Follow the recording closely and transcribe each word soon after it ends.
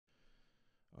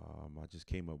I just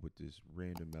came up with this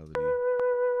random melody.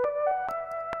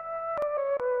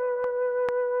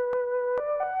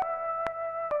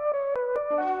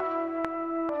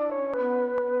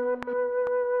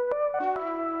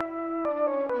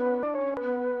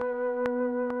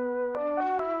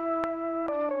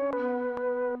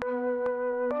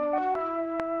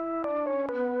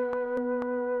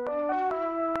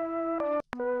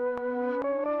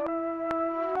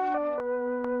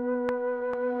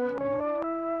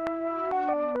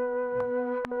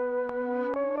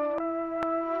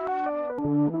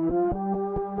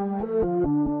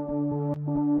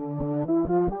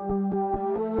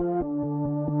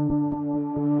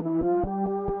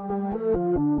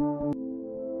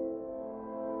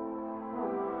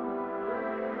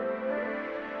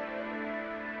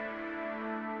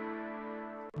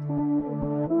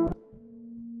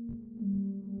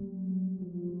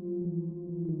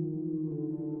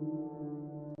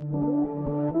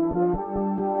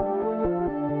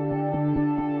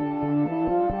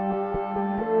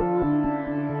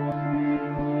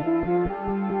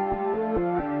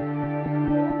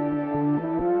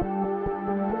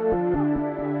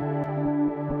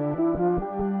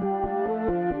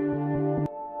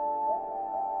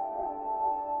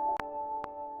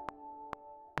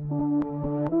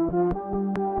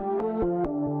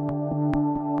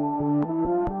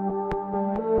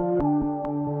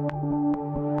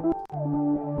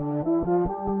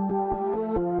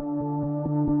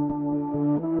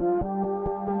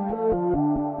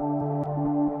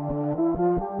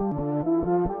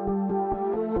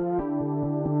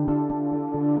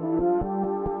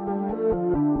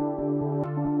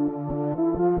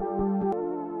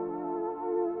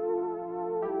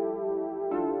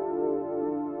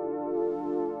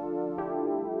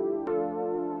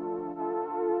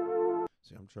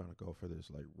 See, I'm trying to go for this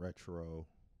like retro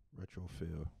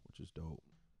feel, which is dope.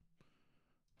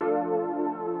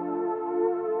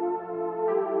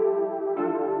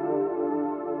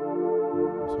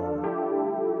 It's hard.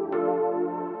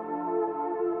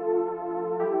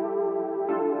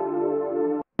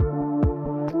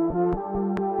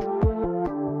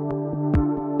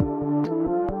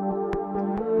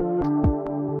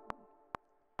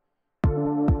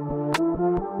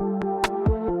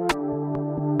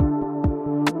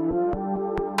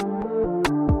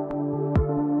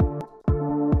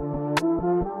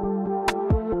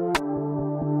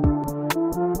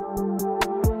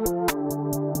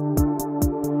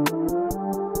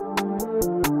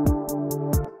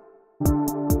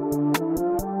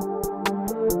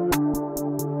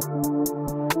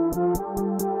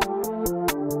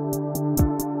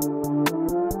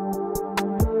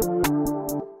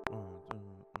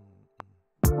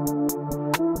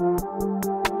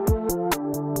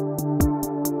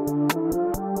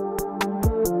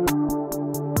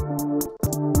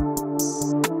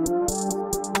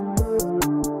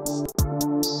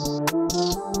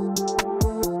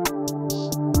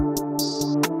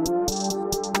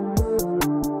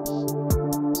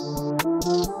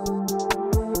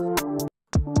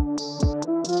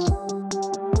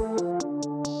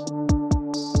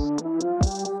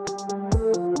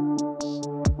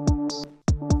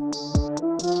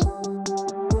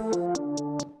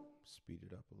 Speed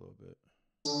it up a little bit.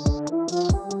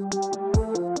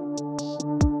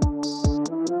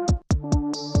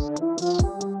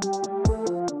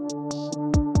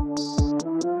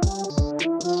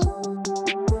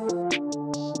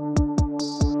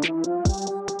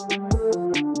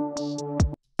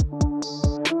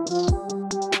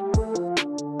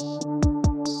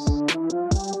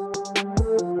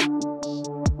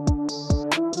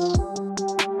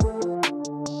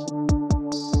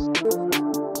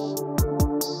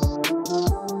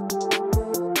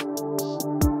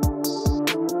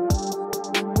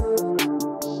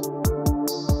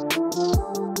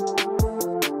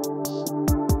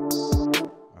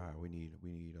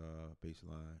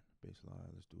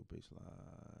 Baseline. Let's do a baseline.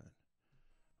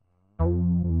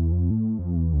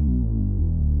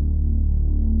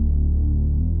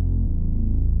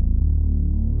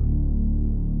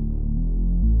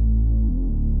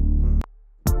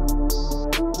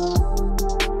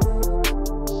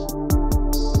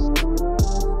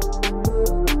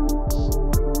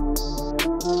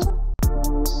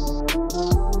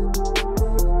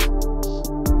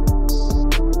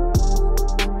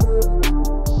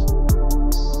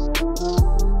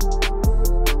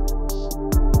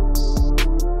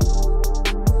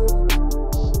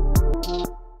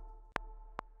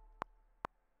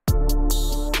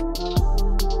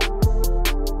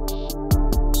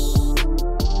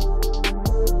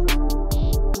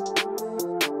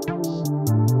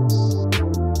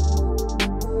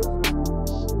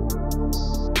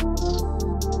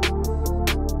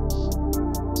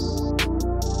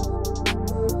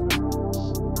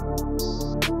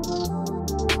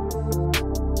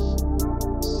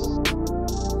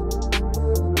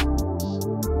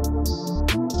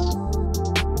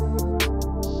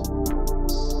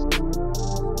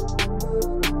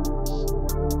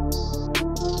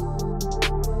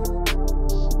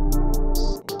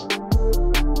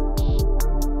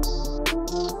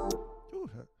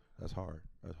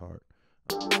 That's hard.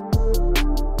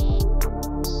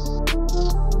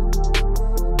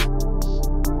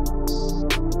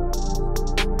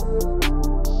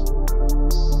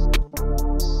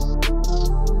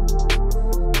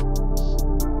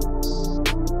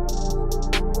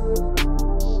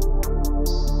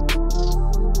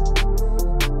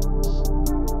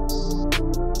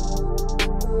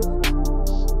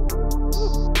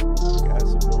 Got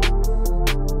some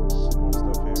more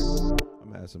stuff here.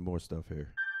 I'm adding some more stuff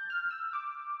here.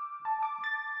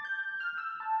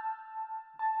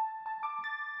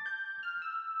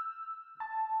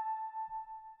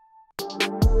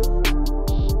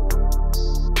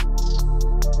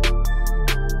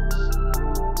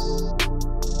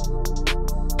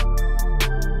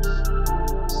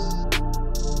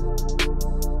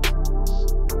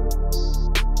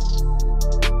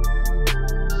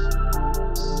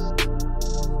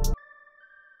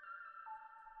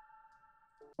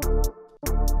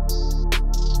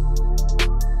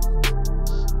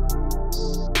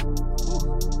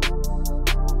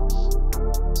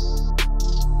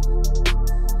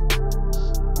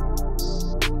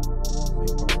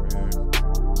 Big part right here.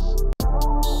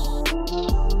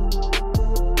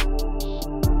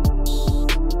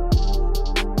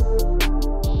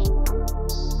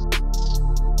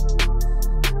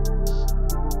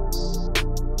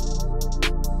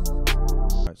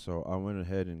 All right, so I went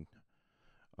ahead and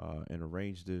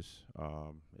arranged this.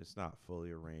 It's not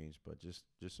fully arranged, but just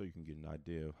so you can get an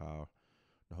idea of how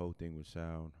the whole thing would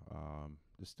sound.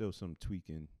 There's still some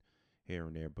tweaking here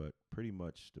and there, but pretty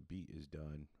much the beat is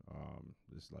done.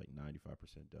 It's like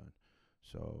 95% done.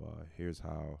 So here's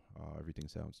how everything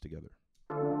sounds together.